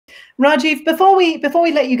Rajiv, before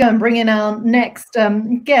we let you go and bring in our next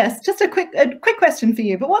guest, just a quick question for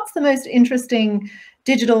you. But what's the most interesting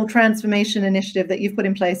digital transformation initiative that you've put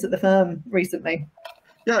in place at the firm recently?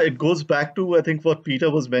 Yeah, it goes back to, I think, what Peter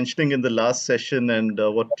was mentioning in the last session and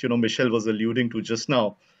what, Michele was alluding to just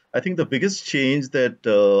now. I think the biggest change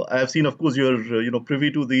that I have seen, of course, you're, privy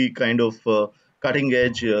to the kind of cutting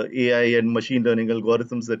edge AI and machine learning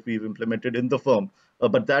algorithms that we've implemented in the firm.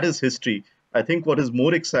 But that is history. I think what is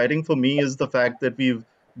more exciting for me is the fact that we've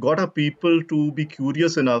got our people to be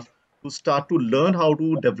curious enough to start to learn how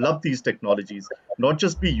to develop these technologies, not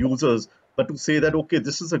just be users, but to say that, okay,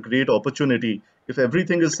 this is a great opportunity. If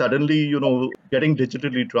everything is suddenly, getting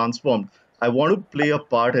digitally transformed, I want to play a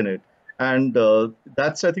part in it. And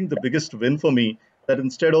that's, I think, the biggest win for me, that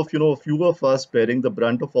instead of, a few of us bearing the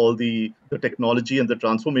brunt of all the technology and the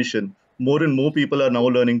transformation, more and more people are now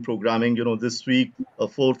learning programming. This week, 4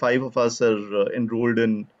 or 5 of us are enrolled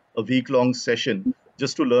in a week-long session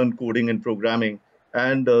just to learn coding and programming.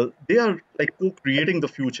 And they are like co-creating the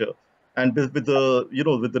future. And with the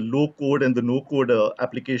with the low code and the no code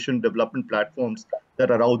application development platforms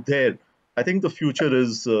that are out there, I think the future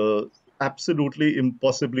is absolutely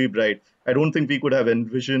impossibly bright. I don't think we could have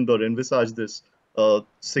envisioned or envisaged this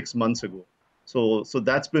 6 months ago. So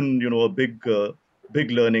that's been a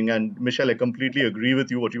big learning. And Michele, I completely agree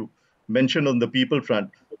with you what you mentioned on the people front.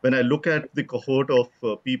 When I look at the cohort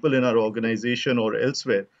of people in our organization or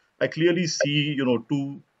elsewhere, I clearly see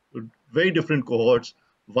two very different cohorts.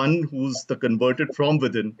 One who's the converted from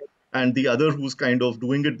within, and the other who's kind of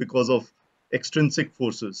doing it because of extrinsic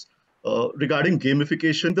forces. Regarding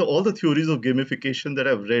gamification, all the theories of gamification that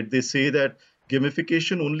I've read, they say that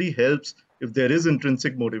gamification only helps if there is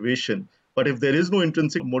intrinsic motivation. But if there is no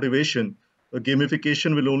intrinsic motivation,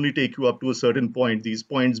 gamification will only take you up to a certain point. These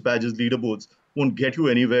points, badges, leaderboards won't get you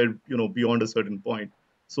anywhere, beyond a certain point.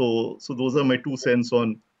 So those are my 2 cents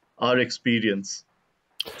on our experience.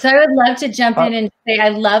 So I would love to jump in and say, I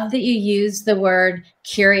love that you use the word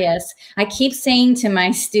curious. I keep saying to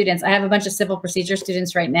my students, I have a bunch of civil procedure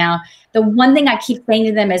students right now. The one thing I keep saying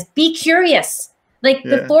to them is be curious. Like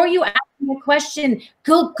before you ask me a question,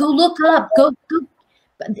 go look up, go.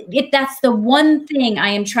 If that's the one thing I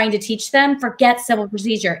am trying to teach them, forget civil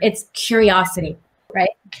procedure. It's curiosity,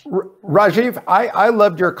 right? Rajiv, I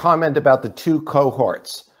loved your comment about the 2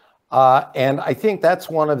 cohorts. And I think that's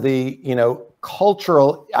one of the,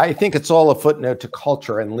 cultural, I think it's all a footnote to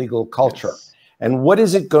culture and legal culture. Yes. And what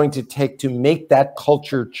is it going to take to make that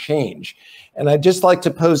culture change? And I'd just like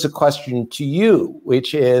to pose a question to you,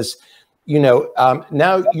 which is,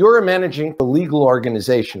 now you're managing a legal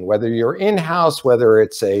organization, whether you're in-house, whether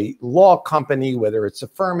it's a law company, whether it's a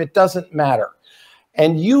firm, it doesn't matter.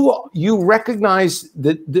 And you recognize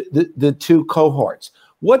the 2 cohorts.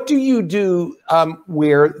 What do you do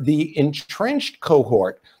where the entrenched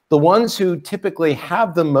cohort, the ones who typically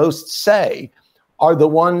have the most say, are the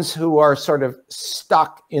ones who are sort of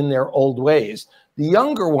stuck in their old ways? The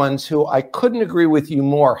younger ones, who I couldn't agree with you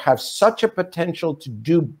more, have such a potential to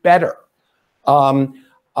do better,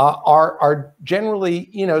 are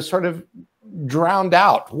generally, sort of drowned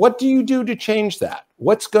out. What do you do to change that?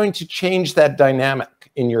 What's going to change that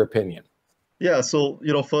dynamic, in your opinion? Yeah, so,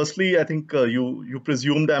 firstly, I think you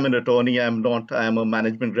presumed I'm an attorney. I'm not. I'm a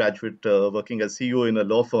management graduate working as CEO in a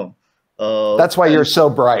law firm. That's why you're so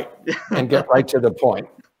bright and get right to the point.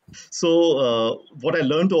 So what I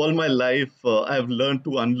learned all my life, I've learned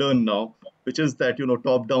to unlearn now, which is that,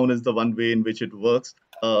 top down is the one way in which it works.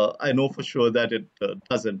 I know for sure that it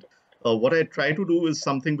doesn't. What I try to do is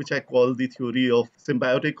something which I call the theory of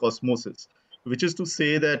symbiotic osmosis, which is to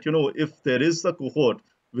say that, if there is a cohort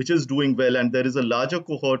which is doing well, and there is a larger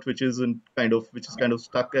cohort which is kind of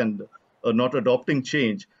stuck and not adopting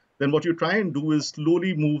change, then what you try and do is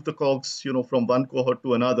slowly move the cogs, from one cohort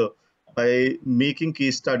to another by making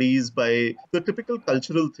case studies, by the typical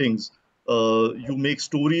cultural things. You make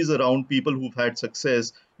stories around people who've had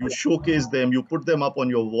success. You showcase them. You put them up on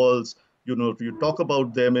your walls. You talk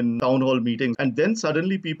about them in town hall meetings, and then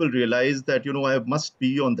suddenly people realize that I must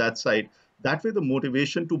be on that side. That way, the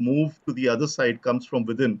motivation to move to the other side comes from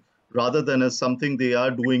within, rather than as something they are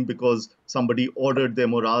doing because somebody ordered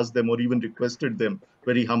them or asked them or even requested them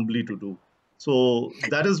very humbly to do. So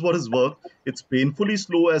that is what has worked. It's painfully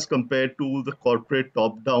slow as compared to the corporate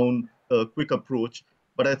top-down quick approach.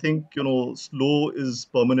 But I think, slow is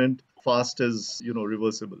permanent, fast is,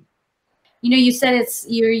 reversible. You said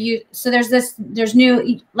so there's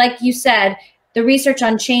new, like you said, the research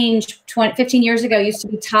on change 15 years ago used to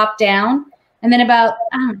be top down. And then about,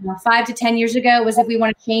 5 to 10 years ago was if we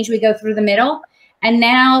want to change, we go through the middle. And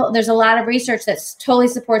now there's a lot of research that totally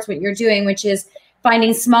supports what you're doing, which is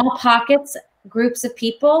finding small pockets, groups of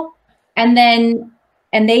people, and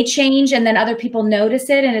they change, and then other people notice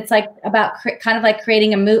it. And it's like about kind of like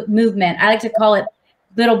creating a movement. I like to call it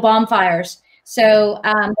little bonfires. So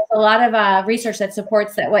there's a lot of research that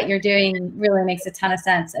supports that what you're doing really makes a ton of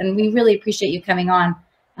sense. And we really appreciate you coming on.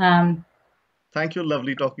 Thank you.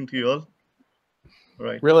 Lovely talking to you all. All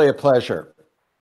right. Really a pleasure.